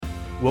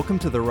Welcome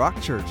to the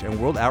Rock Church and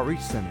World Outreach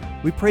Center.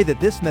 We pray that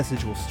this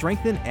message will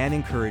strengthen and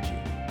encourage you.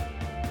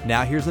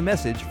 Now here's a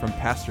message from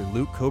Pastor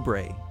Luke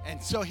Cobrae.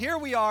 And so here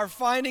we are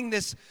finding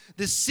this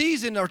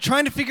season, or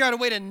trying to figure out a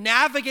way to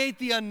navigate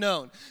the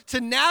unknown,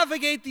 to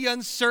navigate the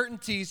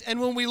uncertainties. And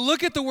when we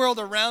look at the world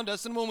around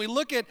us, and when we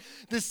look at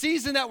the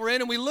season that we're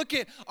in, and we look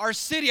at our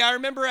city, I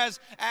remember as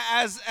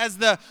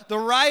the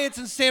riots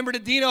in San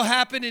Bernardino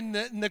happened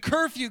and the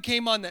curfew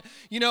came on,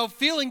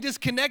 feeling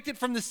disconnected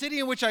from the city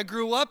in which I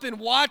grew up and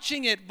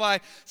watching it by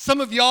some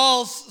of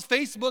y'all's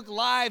Facebook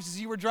lives as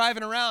you were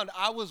driving around.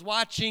 I was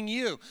watching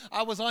you.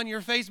 I was on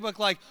your Facebook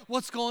like,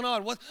 what's going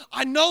on?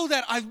 I know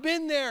that I've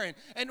been there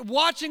and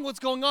watching what's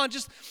going on,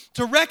 just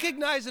to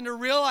recognize and to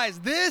realize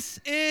this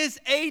is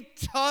a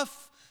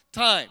tough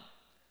time.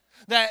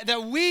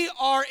 That we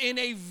are in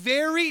a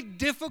very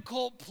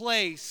difficult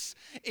place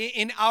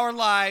in our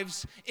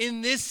lives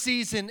in this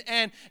season.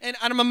 And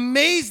I'm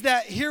amazed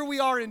that here we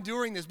are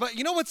enduring this. But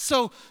you know what's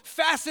so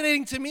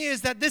fascinating to me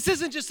is that this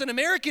isn't just an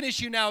American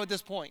issue now at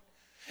this point.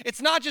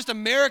 It's not just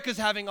America's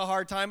having a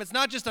hard time. It's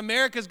not just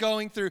America's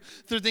going through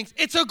things.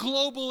 It's a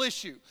global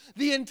issue.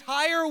 The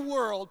entire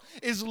world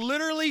is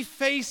literally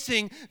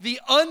facing the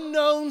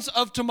unknowns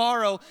of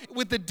tomorrow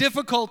with the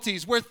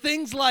difficulties where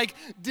things like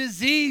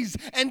disease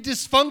and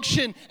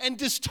dysfunction and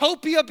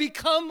dystopia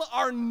become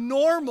our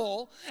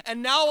normal.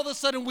 And now all of a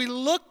sudden we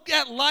look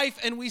at life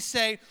and we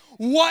say,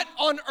 what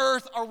on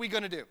earth are we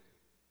going to do?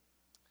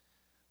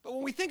 But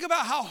when we think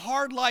about how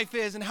hard life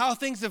is and how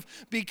things have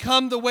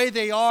become the way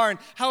they are and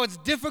how it's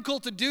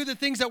difficult to do the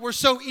things that were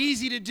so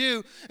easy to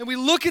do, and we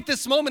look at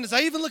this moment, as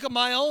I even look at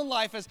my own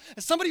life as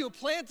somebody who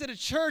planted a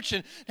church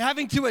and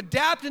having to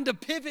adapt and to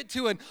pivot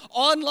to an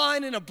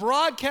online and a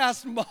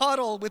broadcast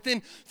model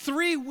within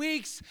 3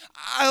 weeks,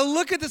 I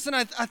look at this and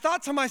I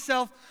thought to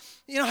myself,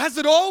 has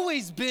it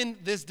always been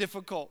this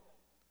difficult?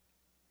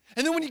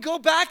 And then when you go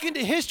back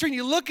into history and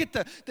you look at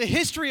the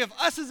history of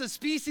us as a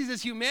species,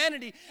 as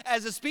humanity,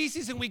 as a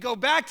species, and we go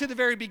back to the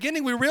very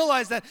beginning, we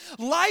realize that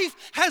life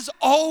has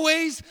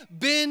always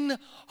been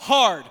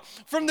hard.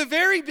 From the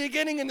very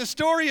beginning in the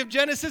story of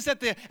Genesis, at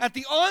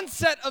the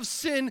onset of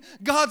sin,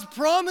 God's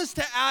promise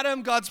to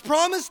Adam, God's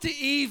promise to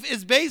Eve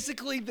is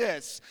basically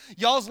this: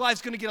 y'all's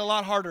life's going to get a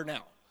lot harder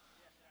now.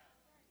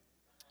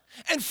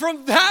 And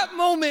from that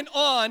moment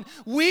on,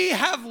 we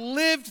have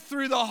lived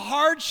through the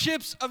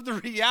hardships of the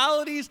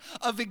realities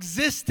of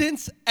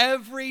existence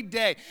every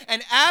day.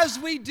 And as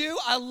we do,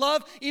 I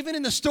love, even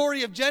in the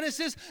story of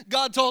Genesis,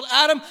 God told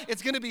Adam,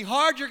 it's going to be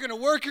hard, you're going to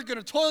work, you're going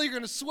to toil, you're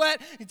going to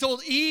sweat. He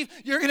told Eve,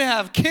 you're going to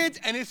have kids,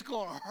 and it's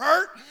going to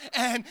hurt.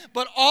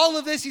 But all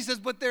of this, he says,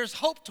 but there's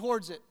hope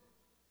towards it.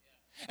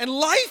 And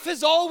life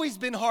has always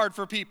been hard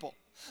for people.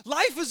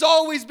 Life has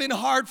always been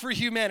hard for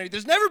humanity.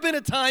 There's never been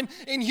a time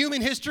in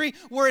human history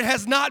where it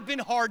has not been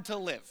hard to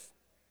live.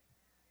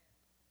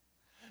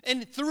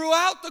 And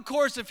throughout the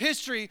course of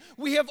history,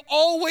 we have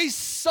always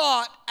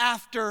sought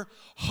after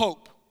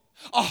hope.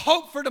 A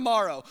hope for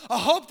tomorrow. A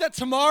hope that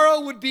tomorrow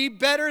would be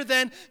better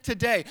than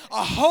today.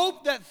 A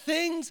hope that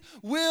things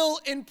will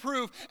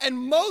improve. And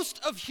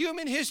most of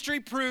human history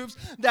proves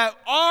that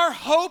our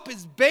hope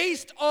is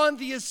based on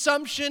the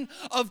assumption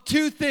of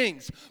two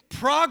things: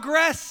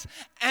 progress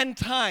and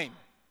time.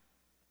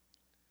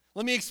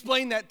 Let me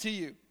explain that to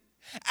you.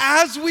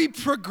 As we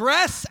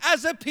progress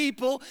as a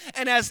people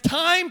and as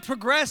time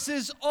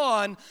progresses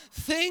on,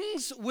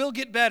 things will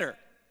get better.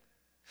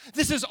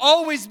 This has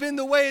always been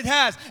the way it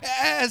has.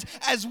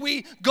 As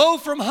we go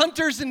from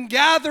hunters and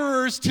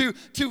gatherers to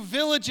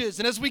villages,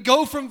 and as we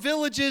go from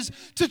villages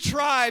to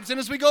tribes, and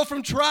as we go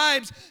from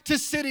tribes to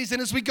cities,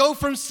 and as we go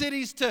from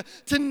cities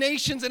to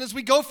nations, and as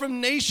we go from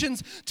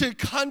nations to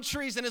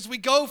countries, and as we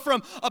go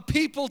from a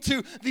people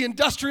to the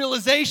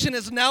industrialization,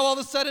 as now all of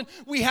a sudden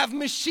we have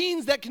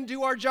machines that can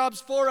do our jobs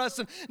for us.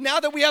 And now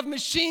that we have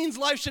machines,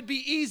 life should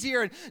be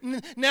easier.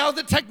 And now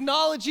that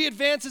technology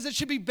advances, it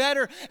should be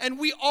better. And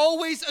we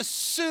always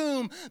assume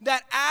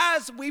that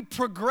as we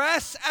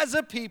progress as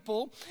a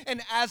people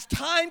and as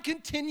time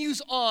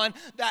continues on,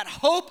 that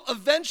hope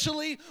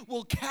eventually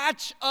will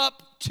catch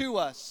up to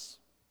us.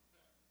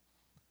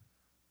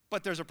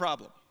 But there's a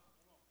problem.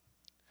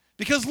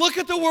 Because look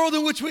at the world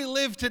in which we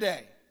live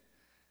today.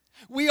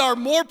 We are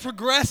more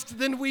progressed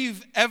than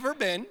we've ever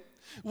been.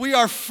 We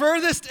are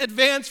furthest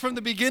advanced from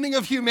the beginning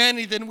of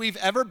humanity than we've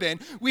ever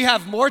been. We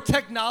have more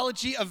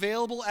technology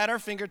available at our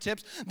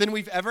fingertips than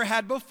we've ever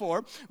had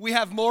before. We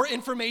have more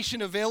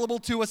information available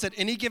to us at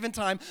any given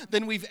time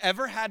than we've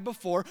ever had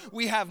before.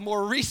 We have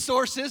more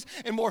resources,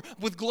 and more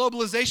with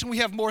globalization, we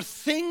have more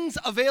things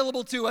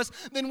available to us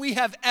than we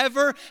have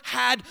ever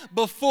had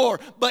before.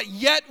 But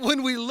yet,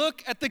 when we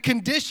look at the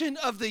condition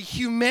of the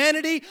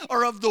humanity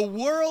or of the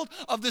world,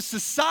 of the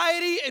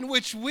society in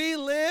which we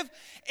live,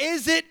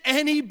 is it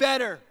any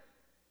better?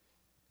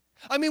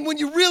 I mean, when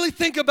you really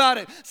think about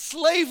it,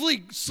 slavery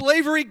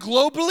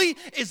globally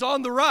is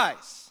on the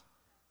rise.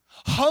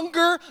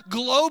 Hunger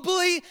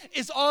globally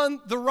is on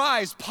the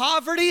rise.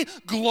 Poverty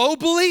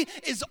globally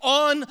is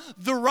on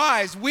the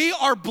rise. We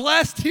are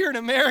blessed here in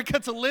America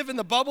to live in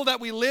the bubble that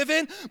we live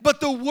in, but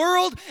the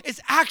world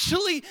is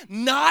actually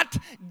not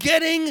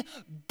getting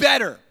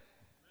better.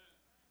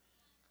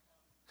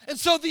 And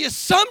so the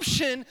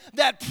assumption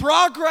that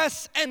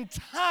progress and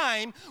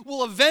time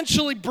will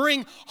eventually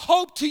bring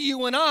hope to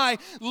you and I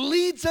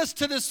leads us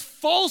to this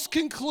false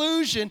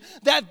conclusion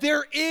that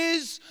there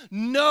is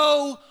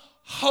no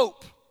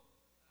hope.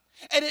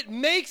 And it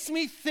makes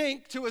me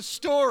think to a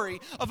story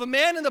of a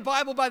man in the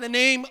Bible by the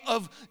name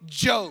of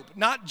Job.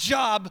 Not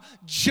Job,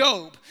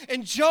 Job.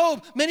 And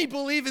Job, many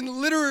believe in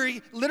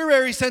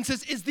literary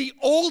senses, is the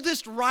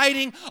oldest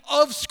writing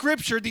of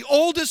Scripture, the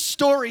oldest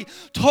story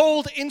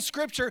told in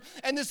Scripture.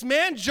 And this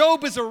man,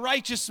 Job, is a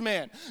righteous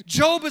man.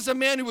 Job is a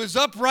man who is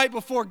upright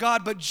before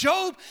God, but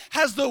Job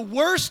has the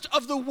worst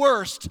of the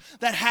worst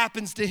that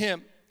happens to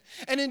him.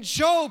 And in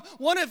Job,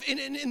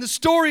 in the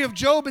story of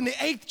Job, in the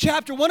 8th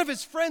chapter, one of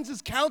his friends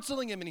is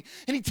counseling him, and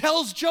he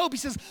tells Job, he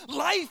says,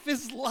 life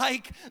is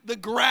like the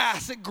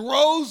grass. It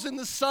grows in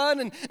the sun,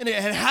 and it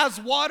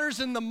has waters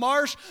in the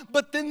marsh,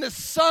 but then the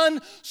sun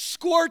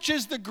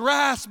scorches the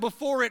grass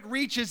before it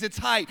reaches its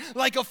height,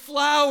 like a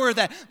flower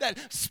that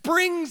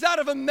springs out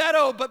of a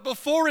meadow, but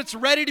before it's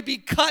ready to be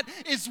cut,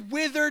 is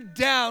withered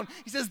down.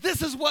 He says,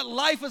 this is what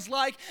life is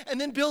like. And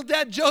then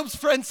Bildad, Job's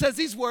friend, says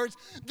these words,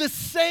 the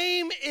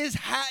same is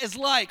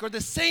like, or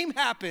the same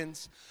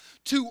happens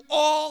to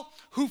all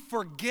who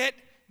forget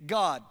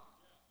God.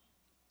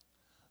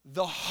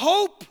 The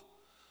hope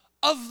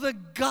of the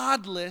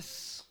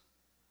godless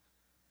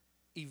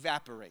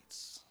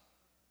evaporates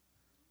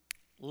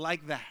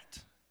like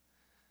that.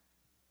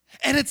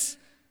 And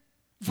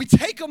if we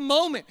take a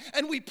moment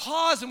and we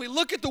pause and we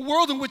look at the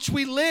world in which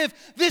we live,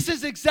 this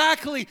is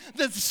exactly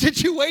the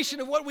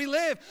situation of what we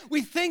live.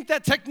 We think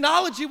that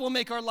technology will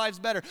make our lives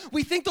better.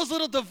 We think those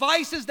little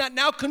devices that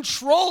now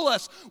control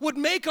us would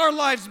make our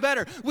lives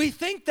better. We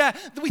think that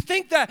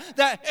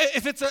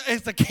if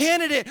it's a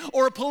candidate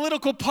or a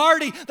political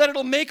party, that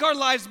it'll make our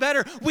lives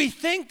better. We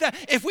think that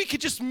if we could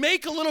just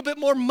make a little bit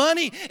more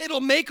money,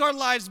 it'll make our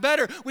lives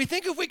better. We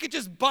think if we could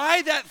just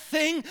buy that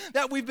thing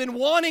that we've been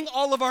wanting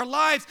all of our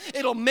lives,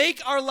 it'll make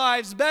our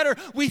lives better.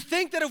 We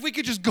think that if we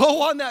could just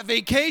go on that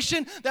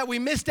vacation that we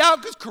missed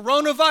out because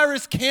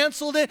coronavirus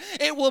canceled it,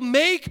 it will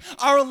make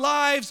our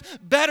lives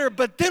better.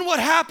 But then what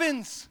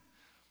happens?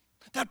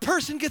 That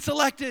person gets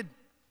elected.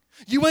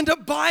 You end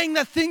up buying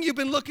that thing you've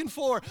been looking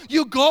for.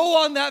 You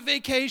go on that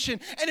vacation,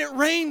 and it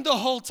rained the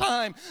whole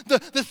time.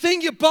 The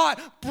thing you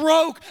bought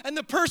broke, and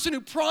the person who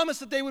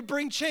promised that they would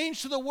bring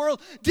change to the world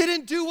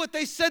didn't do what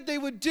they said they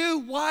would do.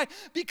 Why?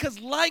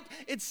 Because like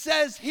it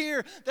says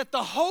here, that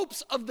the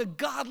hopes of the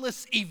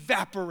godless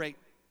evaporate.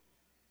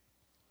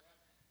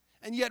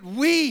 And yet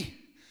we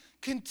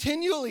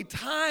continually,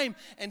 time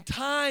and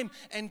time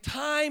and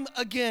time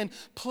again,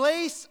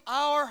 place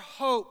our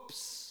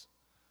hopes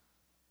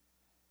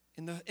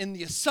in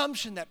the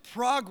assumption that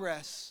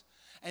progress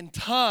and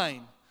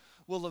time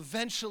will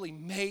eventually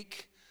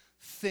make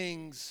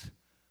things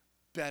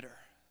better.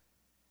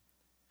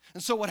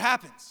 And so what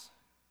happens?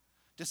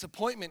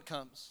 Disappointment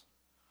comes.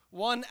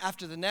 One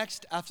after the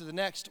next,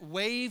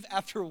 wave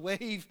after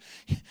wave,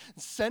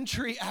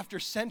 century after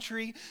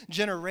century,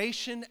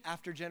 generation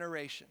after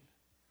generation.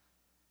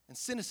 And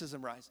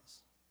cynicism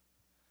rises.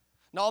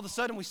 And all of a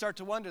sudden we start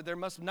to wonder, there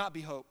must not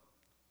be hope.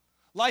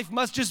 Life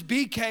must just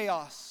be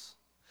chaos.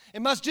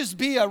 It must just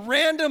be a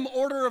random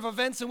order of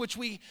events in which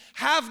we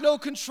have no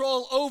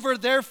control over.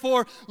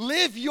 Therefore,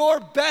 live your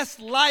best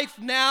life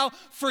now.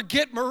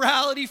 Forget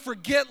morality,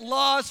 forget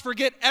laws,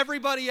 forget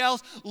everybody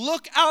else.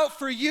 Look out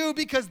for you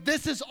because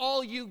this is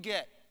all you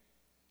get.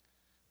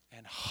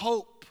 And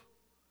hope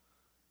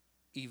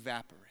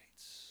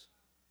evaporates.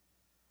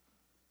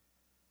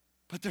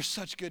 But there's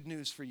such good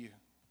news for you.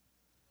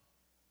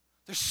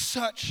 There's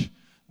such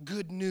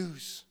good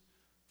news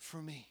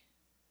for me.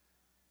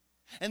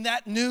 And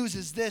that news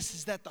is this,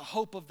 is that the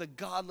hope of the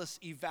godless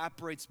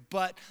evaporates,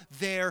 but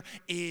there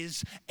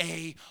is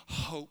a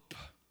hope.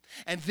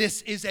 And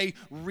this is a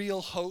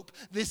real hope.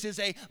 This is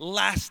a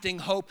lasting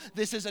hope.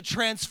 This is a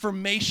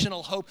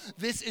transformational hope.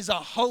 This is a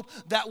hope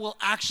that will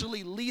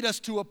actually lead us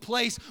to a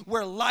place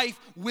where life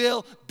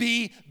will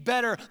be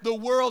better. The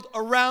world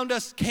around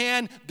us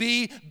can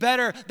be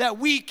better, that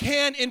we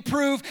can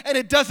improve, and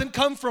it doesn't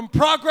come from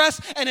progress,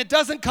 and it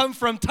doesn't come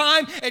from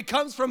time. It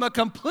comes from a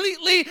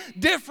completely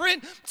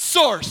different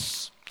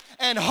source.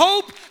 And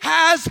hope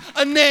has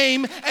a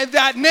name, and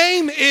that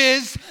name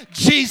is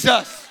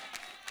Jesus.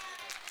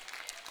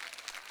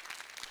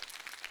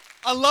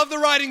 I love the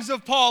writings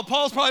of Paul.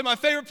 Paul's probably my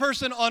favorite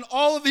person on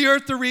all of the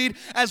earth to read,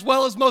 as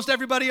well as most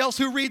everybody else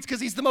who reads,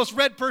 because he's the most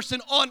read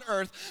person on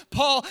earth.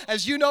 Paul,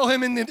 as you know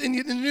him in the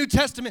New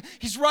Testament,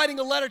 he's writing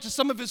a letter to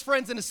some of his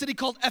friends in a city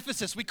called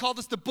Ephesus. We call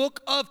this the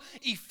book of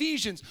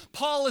Ephesians.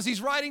 Paul, as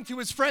he's writing to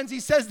his friends, he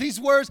says these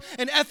words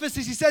in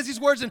Ephesus. He says these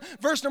words in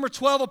verse number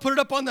 12. I'll put it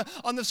up on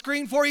the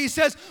screen for you. He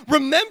says,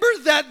 remember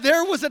that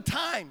there was a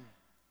time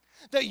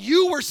that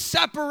you were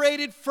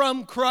separated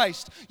from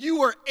Christ. You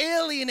were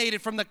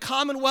alienated from the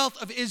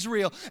commonwealth of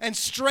Israel and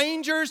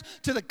strangers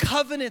to the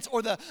covenants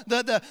or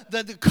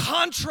the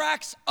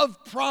contracts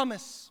of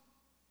promise.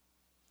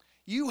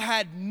 You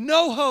had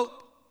no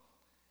hope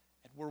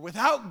and were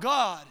without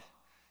God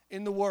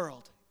in the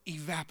world,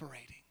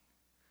 evaporating.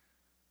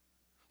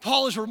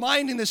 Paul is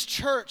reminding this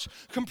church,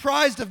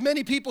 comprised of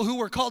many people who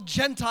were called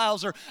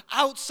Gentiles or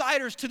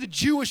outsiders to the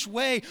Jewish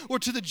way or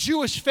to the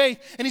Jewish faith,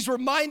 and he's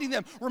reminding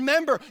them,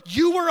 remember,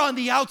 you were on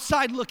the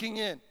outside looking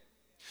in.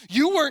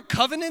 You weren't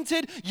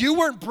covenanted, you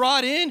weren't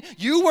brought in,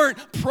 you weren't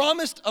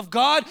promised of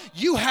God.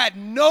 You had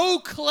no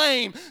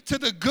claim to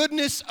the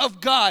goodness of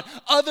God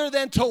other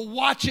than to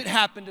watch it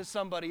happen to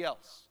somebody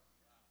else.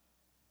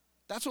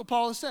 That's what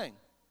Paul is saying.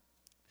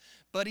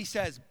 But he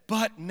says,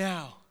 but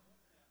now,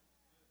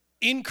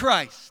 in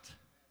Christ,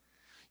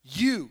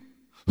 you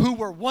who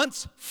were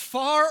once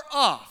far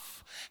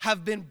off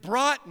have been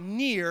brought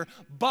near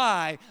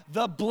by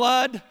the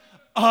blood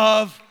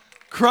of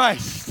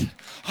Christ.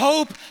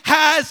 Hope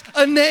has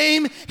a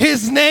name.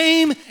 His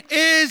name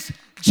is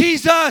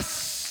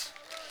Jesus.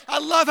 I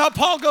love how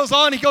Paul goes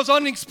on. He goes on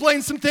and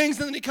explains some things,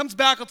 and then he comes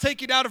back. I'll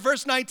take you down to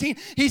verse 19.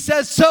 He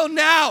says, so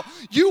now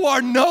you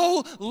are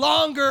no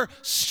longer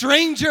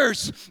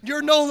strangers.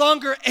 You're no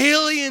longer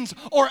aliens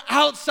or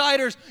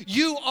outsiders.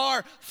 You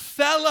are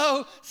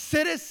fellow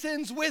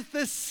citizens with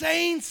the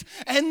saints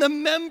and the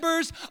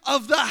members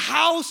of the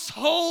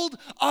household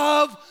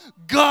of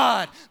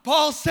God.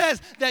 Paul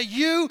says that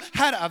you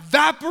had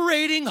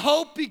evaporating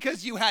hope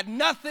because you had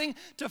nothing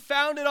to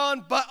found it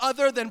on but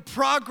other than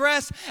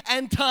progress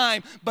and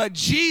time. But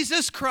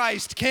Jesus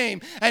Christ came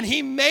and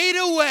he made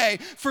a way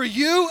for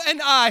you and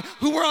I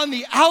who were on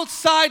the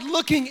outside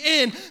looking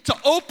in to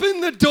open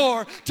the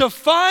door to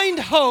find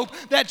hope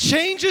that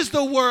changes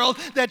the world,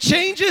 that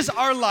changes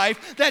our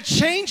life, that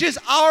changes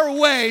our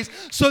ways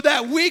so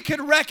that we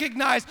can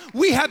recognize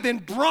we have been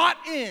brought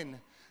in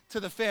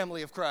to the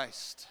family of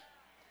Christ.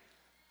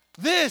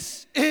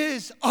 This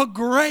is a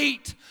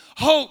great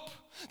hope.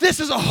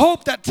 This is a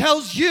hope that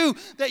tells you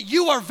that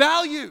you are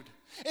valued.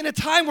 In a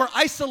time where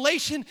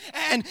isolation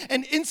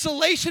and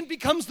insulation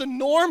becomes the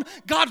norm,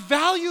 God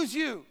values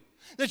you.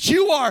 That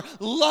you are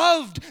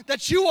loved,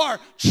 that you are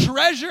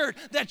treasured,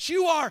 that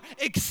you are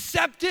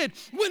accepted.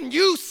 When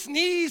you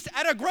sneeze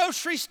at a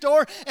grocery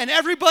store and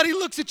everybody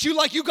looks at you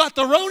like you got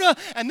the Rona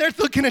and they're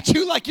looking at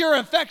you like you're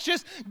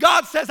infectious,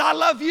 God says, I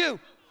love you.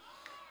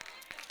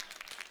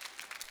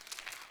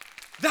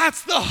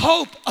 That's the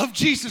hope of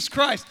Jesus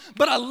Christ.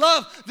 But I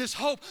love this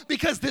hope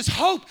because this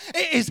hope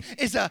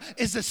is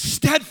a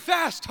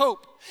steadfast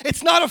hope.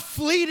 It's not a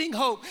fleeting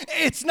hope.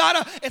 It's not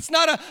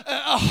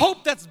a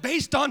hope that's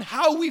based on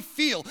how we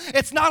feel.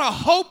 It's not a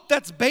hope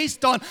that's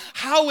based on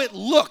how it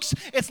looks.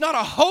 It's not a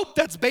hope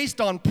that's based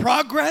on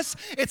progress.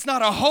 It's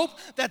not a hope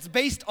that's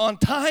based on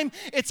time.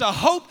 It's a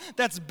hope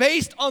that's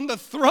based on the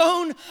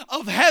throne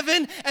of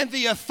heaven and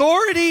the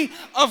authority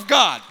of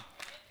God.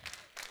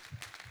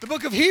 The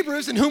book of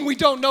Hebrews, in whom we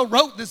don't know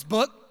wrote this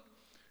book,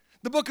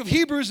 the book of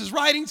Hebrews is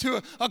writing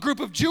to a group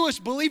of Jewish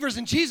believers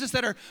in Jesus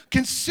that are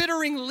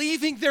considering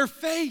leaving their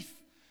faith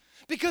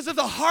because of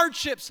the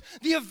hardships,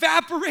 the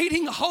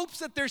evaporating hopes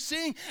that they're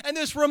seeing. And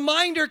this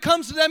reminder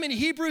comes to them in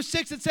Hebrews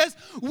 6. It says,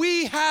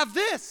 we have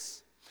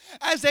this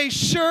as a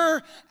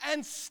sure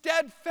and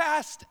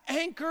steadfast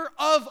anchor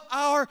of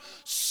our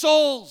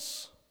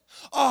souls.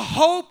 A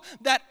hope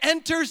that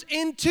enters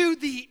into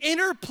the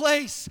inner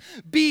place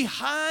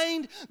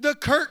behind the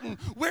curtain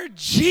where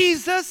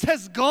Jesus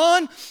has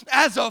gone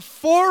as a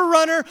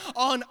forerunner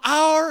on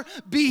our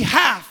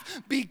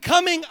behalf,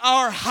 becoming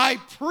our high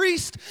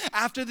priest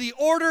after the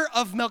order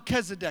of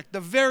Melchizedek, the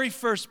very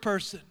first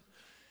person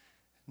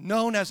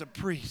known as a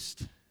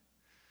priest.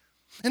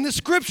 And the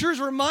scripture is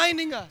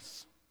reminding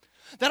us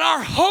that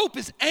our hope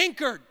is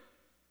anchored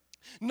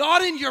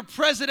not in your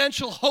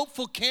presidential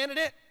hopeful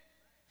candidate.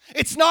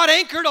 It's not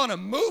anchored on a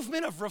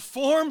movement of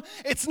reform.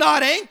 It's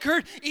not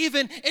anchored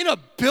even in a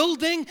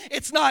building.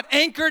 It's not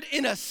anchored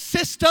in a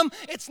system.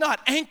 It's not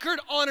anchored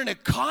on an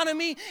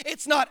economy.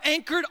 It's not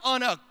anchored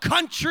on a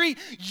country.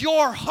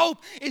 Your hope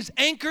is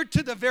anchored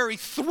to the very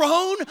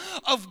throne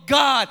of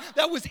God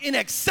that was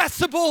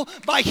inaccessible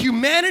by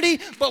humanity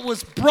but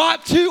was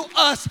brought to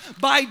us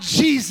by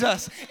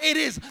Jesus. It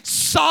is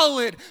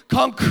solid,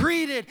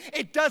 concreted.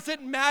 It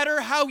doesn't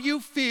matter how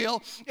you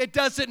feel. It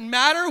doesn't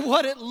matter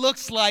what it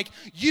looks like.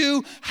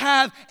 You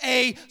have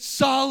a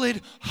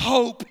solid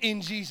hope in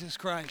Jesus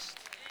Christ.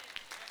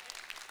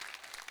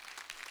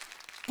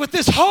 But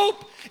this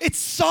hope, it's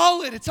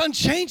solid, it's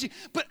unchanging.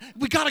 But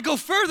we got to go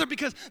further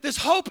because this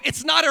hope,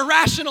 it's not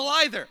irrational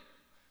either.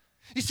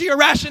 You see,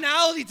 irrational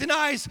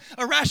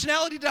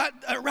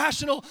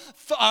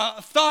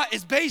thought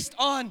is based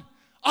on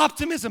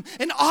optimism,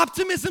 and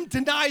optimism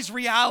denies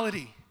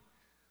reality.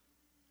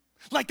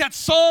 Like that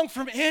song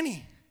from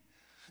Annie,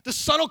 the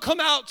sun will come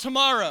out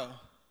tomorrow.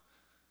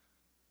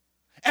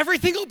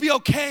 Everything will be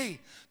okay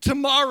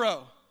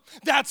tomorrow.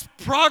 That's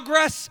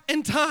progress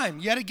in time,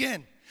 yet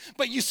again.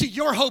 But you see,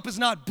 your hope is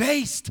not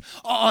based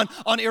on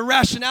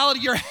irrationality.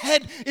 Your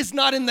head is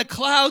not in the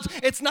clouds.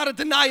 It's not a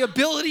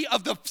deniability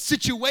of the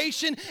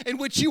situation in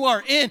which you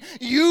are in.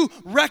 You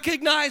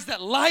recognize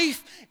that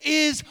life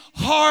is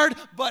hard,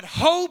 but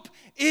hope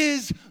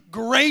is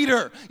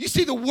greater. You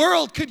see, the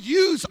world could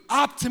use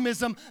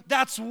optimism.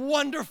 That's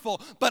wonderful.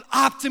 But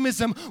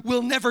optimism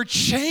will never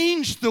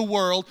change the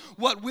world.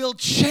 What will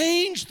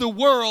change the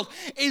world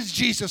is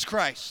Jesus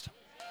Christ.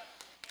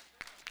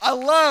 I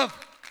love,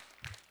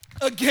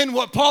 again,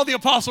 what Paul the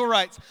Apostle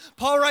writes.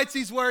 Paul writes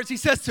these words. He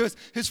says to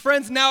his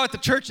friends now at the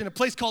church in a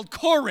place called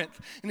Corinth,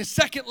 in his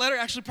second letter,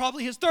 actually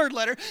probably his third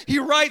letter, he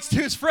writes to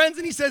his friends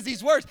and he says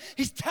these words.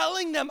 He's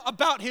telling them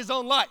about his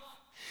own life.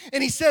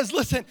 And he says,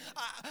 listen,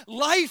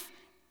 life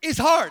is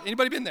hard.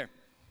 Anybody been there?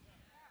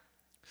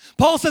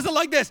 Paul says it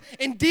like this.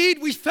 Indeed,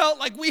 we felt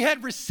like we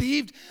had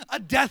received a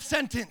death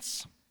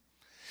sentence.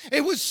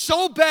 It was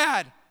so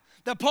bad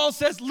that Paul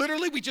says,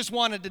 literally, we just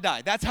wanted to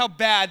die. That's how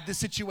bad the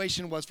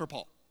situation was for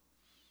Paul.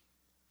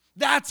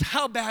 That's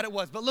how bad it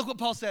was. But look what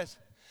Paul says.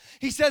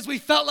 He says, we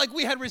felt like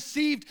we had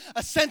received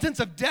a sentence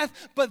of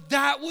death, but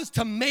that was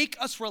to make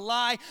us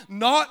rely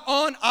not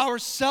on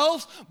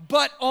ourselves,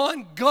 but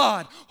on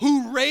God,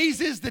 who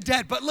raises the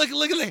dead. But look.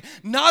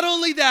 Not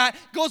only that,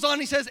 goes on,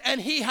 he says, and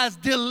he has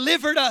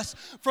delivered us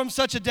from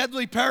such a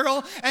deadly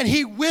peril, and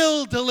he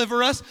will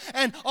deliver us,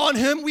 and on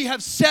him we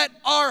have set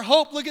our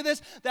hope. Look at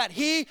this, that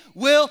he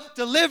will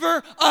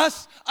deliver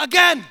us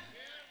again.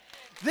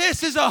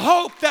 This is a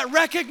hope that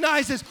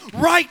recognizes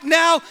right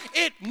now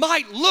it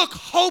might look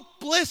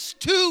hopeless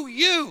to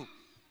you.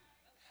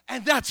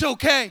 And that's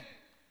okay.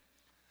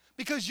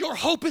 Because your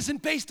hope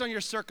isn't based on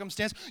your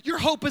circumstance. Your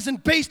hope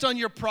isn't based on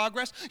your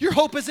progress. Your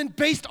hope isn't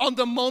based on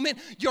the moment.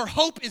 Your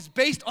hope is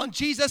based on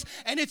Jesus.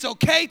 And it's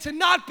okay to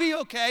not be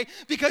okay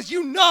because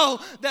you know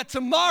that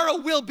tomorrow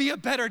will be a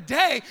better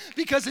day.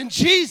 Because in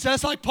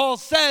Jesus, like Paul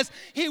says,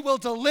 he will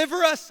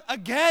deliver us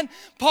again.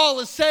 Paul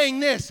is saying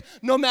this,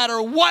 no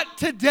matter what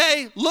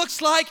today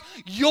looks like,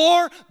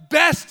 your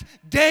best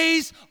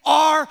days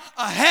are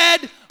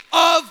ahead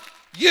of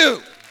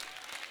you.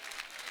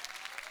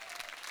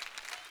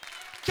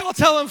 Y'all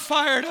tell I'm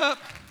fired up.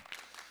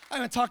 I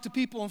haven't talked to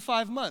people in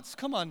 5 months.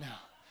 Come on now.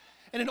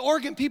 And in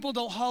Oregon, people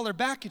don't holler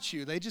back at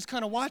you. They just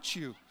kind of watch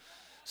you.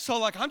 So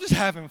like, I'm just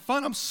having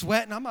fun. I'm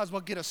sweating. I might as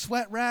well get a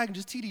sweat rag and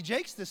just TD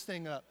Jakes this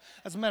thing up.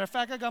 As a matter of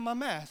fact, I got my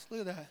mask. Look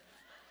at that.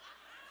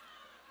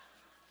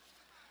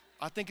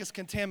 I think it's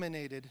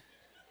contaminated.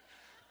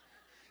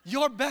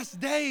 Your best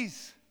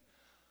days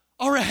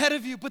are ahead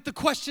of you. But the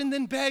question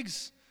then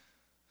begs,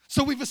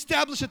 so we've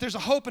established that there's a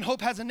hope, and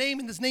hope has a name,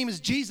 and this name is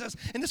Jesus.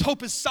 And this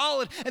hope is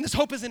solid, and this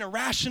hope isn't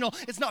irrational.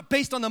 It's not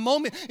based on the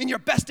moment, and your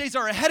best days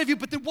are ahead of you.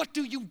 But then what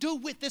do you do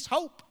with this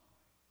hope?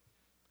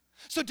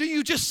 So do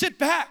you just sit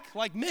back,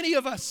 like many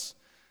of us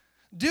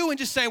do, and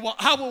just say, well,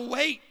 I will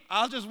wait.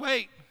 I'll just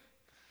wait,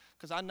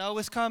 because I know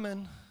it's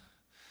coming.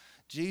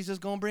 Jesus is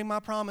going to bring my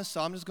promise,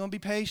 so I'm just going to be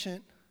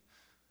patient.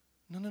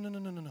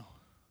 No.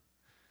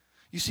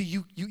 You see,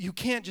 you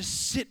can't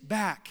just sit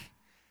back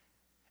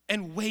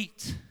and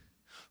wait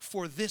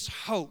for this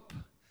hope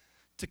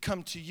to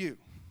come to you,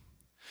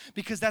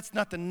 because that's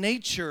not the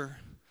nature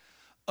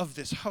of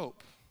this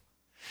hope.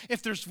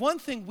 If there's one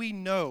thing we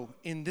know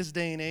in this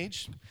day and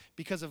age,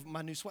 because of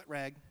my new sweat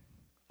rag,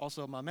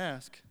 also my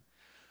mask,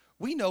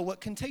 we know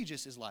what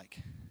contagious is like.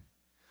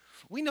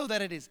 We know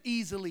that it is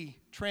easily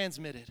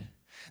transmitted,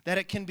 that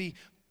it can be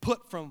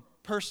put from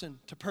person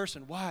to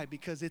person. Why?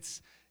 Because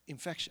it's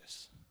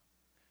infectious.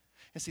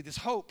 And see, this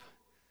hope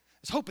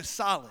is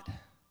solid.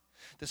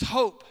 This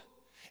hope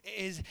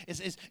is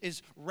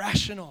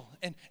rational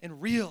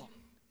and real.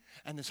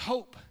 And this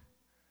hope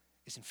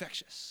is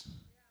infectious.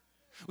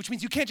 Which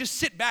means you can't just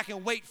sit back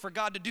and wait for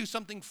God to do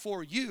something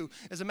for you.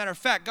 As a matter of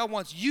fact, God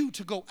wants you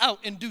to go out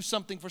and do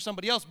something for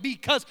somebody else,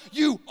 because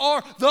you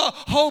are the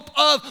hope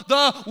of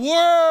the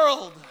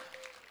world.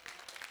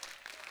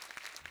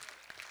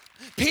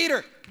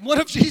 Peter, one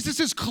of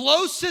Jesus'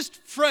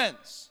 closest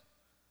friends,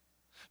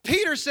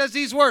 Peter says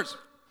these words.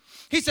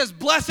 He says,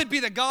 blessed be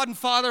the God and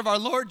Father of our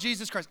Lord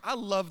Jesus Christ. I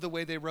love the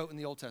way they wrote in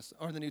the Old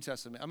Testament or the New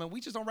Testament. I mean, we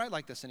just don't write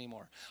like this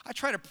anymore. I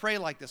try to pray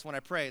like this when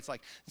I pray. It's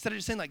like, instead of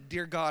just saying like,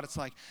 dear God, it's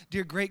like,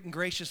 dear great and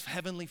gracious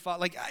heavenly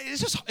Father. Like,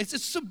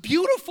 it's some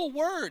beautiful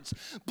words.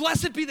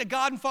 Blessed be the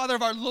God and Father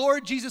of our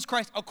Lord Jesus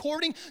Christ.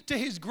 According to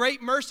his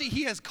great mercy,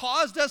 he has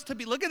caused us to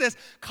be, look at this,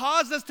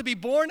 caused us to be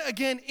born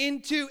again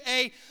into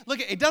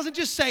it doesn't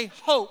just say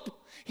hope.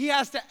 He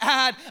has to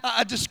add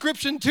a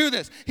description to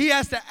this. He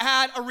has to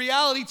add a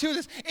reality to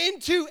this,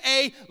 into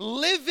a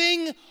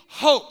living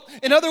hope.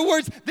 In other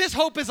words, this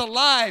hope is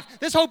alive.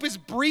 This hope is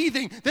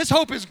breathing. This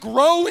hope is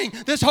growing.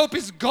 This hope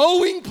is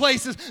going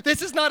places.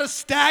 This is not a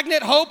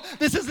stagnant hope.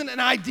 This isn't an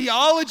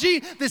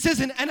ideology. This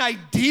isn't an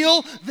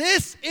ideal.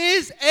 This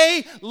is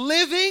a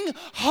living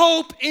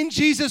hope in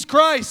Jesus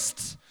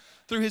Christ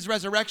through his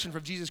resurrection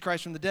from Jesus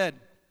Christ from the dead.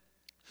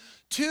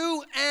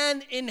 To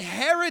an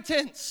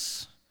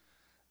inheritance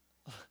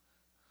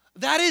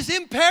that is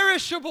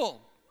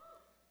imperishable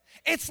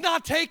It's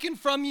not taken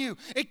from you.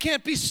 It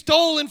can't be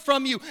stolen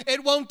from you.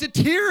 It won't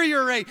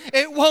deteriorate.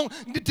 It won't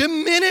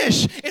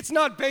diminish. It's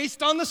not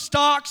based on the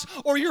stocks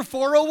or your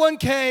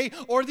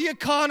 401k or the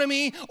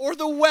economy or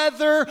the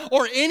weather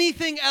or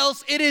anything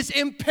else. It is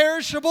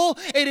imperishable.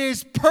 It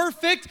is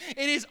perfect.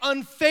 It is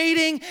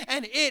unfading,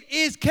 and it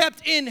is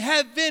kept in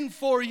heaven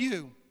for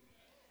you.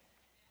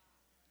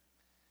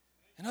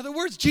 In other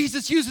words,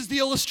 Jesus uses the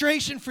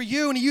illustration for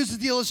you, and he uses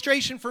the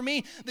illustration for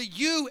me, that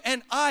you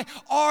and I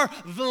are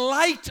the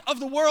light of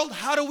the world.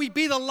 How do we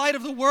be the light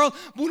of the world?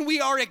 When we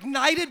are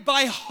ignited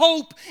by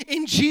hope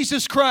in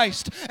Jesus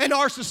Christ. And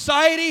our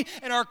society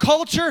and our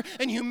culture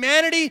and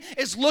humanity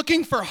is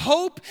looking for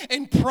hope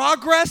and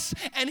progress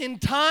and in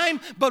time,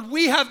 but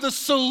we have the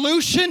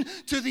solution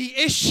to the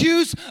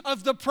issues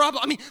of the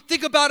problem. I mean,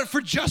 think about it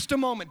for just a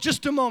moment.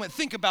 Just a moment.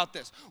 Think about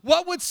this.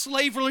 What would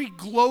slavery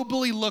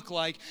globally look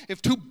like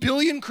if 2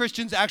 billion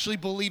Christians actually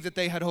believed that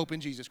they had hope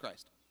in Jesus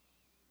Christ?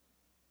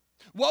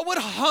 What would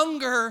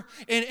hunger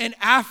in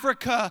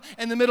Africa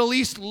and the Middle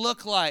East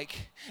look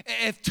like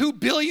if 2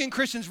 billion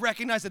Christians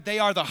recognize that they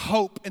are the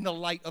hope and the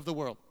light of the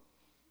world?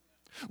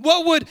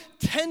 What would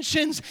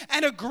tensions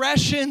and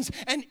aggressions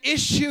and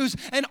issues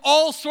and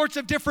all sorts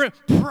of different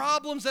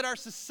problems that our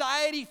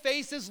society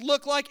faces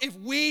look like if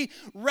we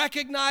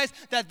recognize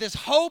that this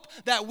hope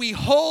that we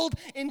hold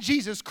in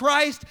Jesus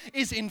Christ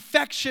is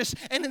infectious,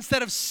 and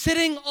instead of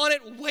sitting on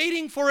it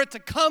waiting for it to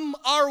come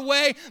our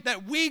way,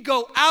 that we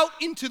go out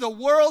into the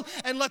world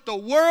and let the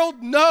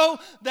world know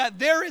that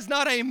there is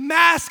not a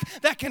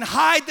mask that can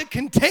hide the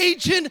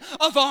contagion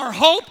of our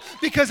hope,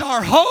 because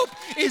our hope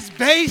is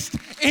based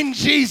in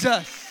Jesus.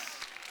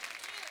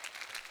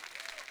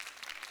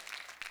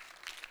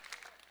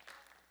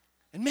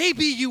 And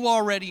maybe you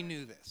already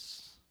knew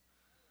this.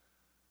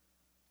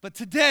 But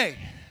today,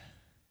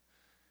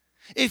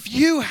 if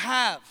you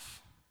have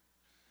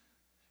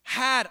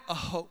had a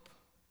hope,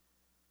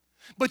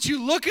 but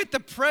you look at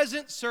the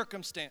present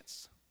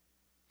circumstance,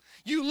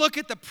 you look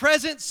at the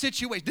present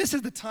situation, this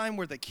is the time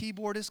where the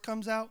keyboardist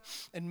comes out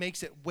and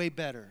makes it way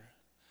better.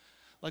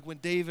 Like when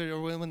David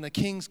or when the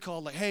kings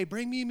called, like, hey,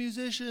 bring me a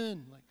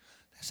musician. Like,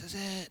 this is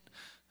it.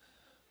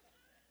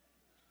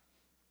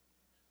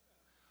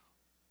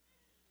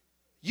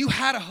 You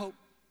had a hope.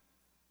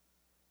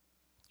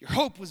 Your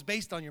hope was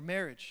based on your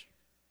marriage.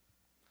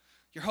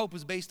 Your hope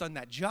was based on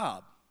that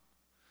job.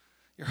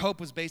 Your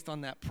hope was based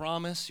on that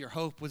promise. Your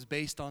hope was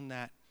based on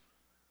that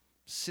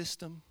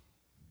system.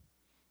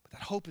 But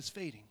that hope is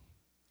fading.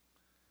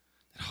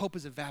 That hope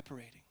is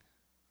evaporating.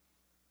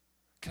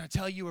 Can I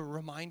tell you a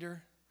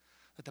reminder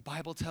that the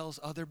Bible tells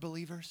other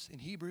believers in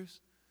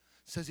Hebrews?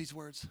 It says these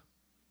words: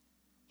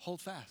 hold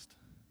fast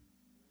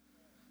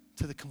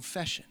to the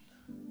confession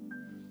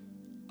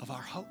of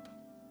our hope.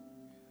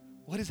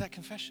 What is that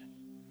confession?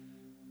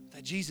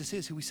 That Jesus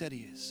is who he said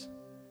he is.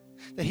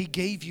 That he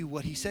gave you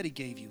what he said he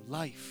gave you,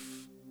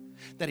 life.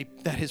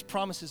 That his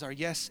promises are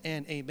yes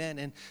and amen.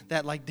 And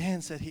that, like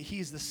Dan said,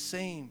 he is the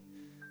same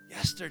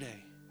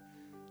yesterday,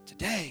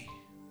 today,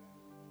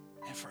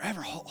 and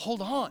forever.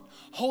 Hold on.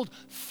 Hold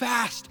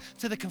fast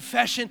to the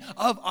confession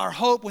of our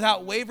hope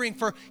without wavering,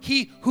 for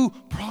he who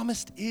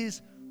promised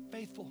is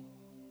faithful.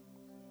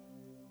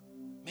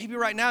 Maybe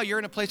right now you're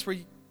in a place where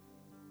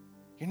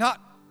you're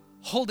not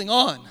holding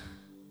on.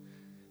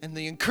 And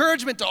the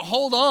encouragement to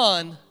hold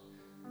on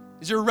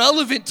is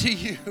irrelevant to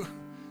you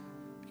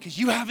because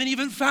you haven't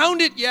even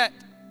found it yet.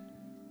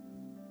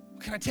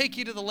 Can I take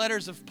you to the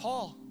letters of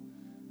Paul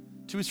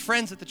to his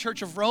friends at the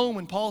Church of Rome,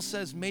 when Paul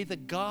says, may the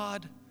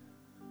God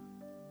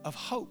of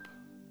hope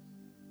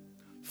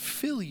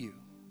fill you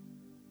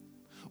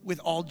with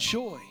all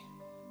joy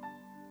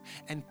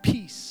and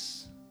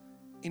peace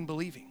in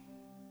believing,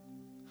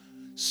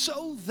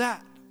 so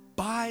that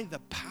by the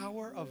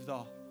power of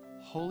the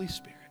Holy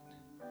Spirit,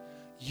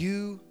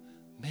 you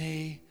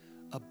may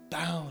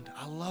abound.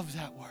 I love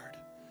that word.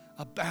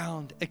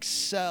 Abound,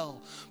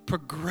 excel,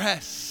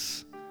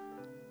 progress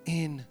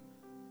in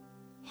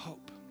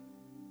hope.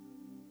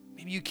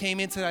 Maybe you came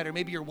in tonight, or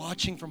maybe you're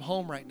watching from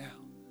home right now.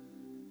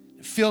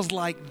 It feels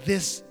like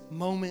this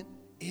moment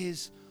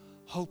is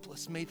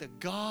hopeless. May the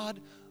God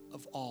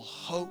of all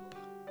hope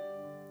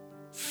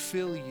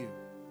fill you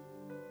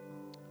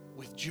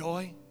with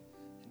joy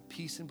and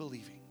peace in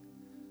believing,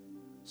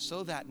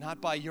 so that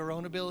not by your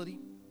own ability,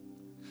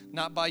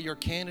 not by your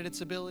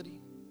candidate's ability,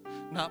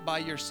 not by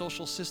your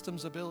social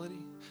system's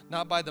ability,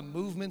 not by the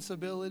movement's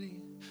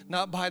ability,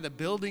 not by the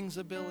building's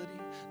ability,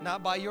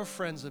 not by your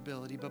friend's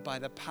ability, but by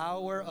the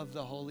power of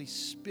the Holy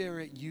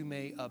Spirit, you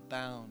may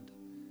abound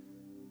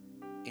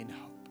in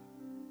hope.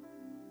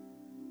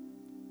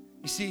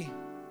 You see,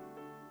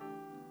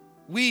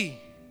 we,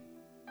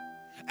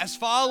 as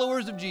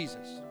followers of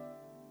Jesus,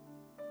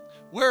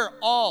 we're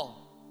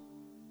all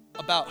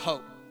about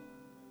hope,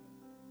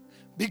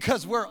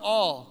 because we're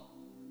all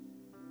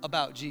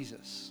about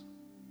Jesus.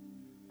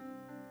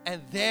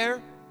 And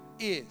there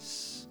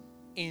is,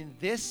 in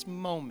this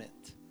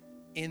moment,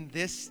 in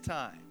this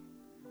time,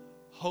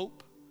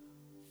 hope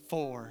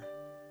for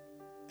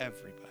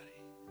everybody.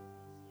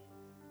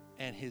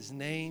 And his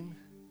name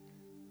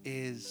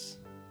is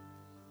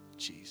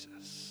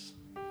Jesus.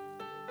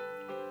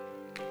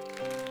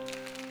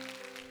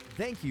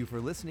 Thank you for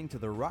listening to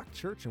the Rock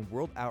Church and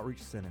World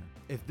Outreach Center.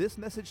 If this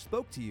message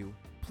spoke to you,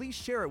 please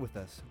share it with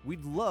us.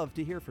 We'd love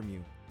to hear from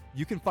you.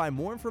 You can find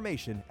more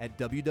information at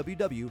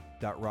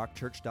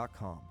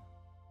www.rockchurch.com.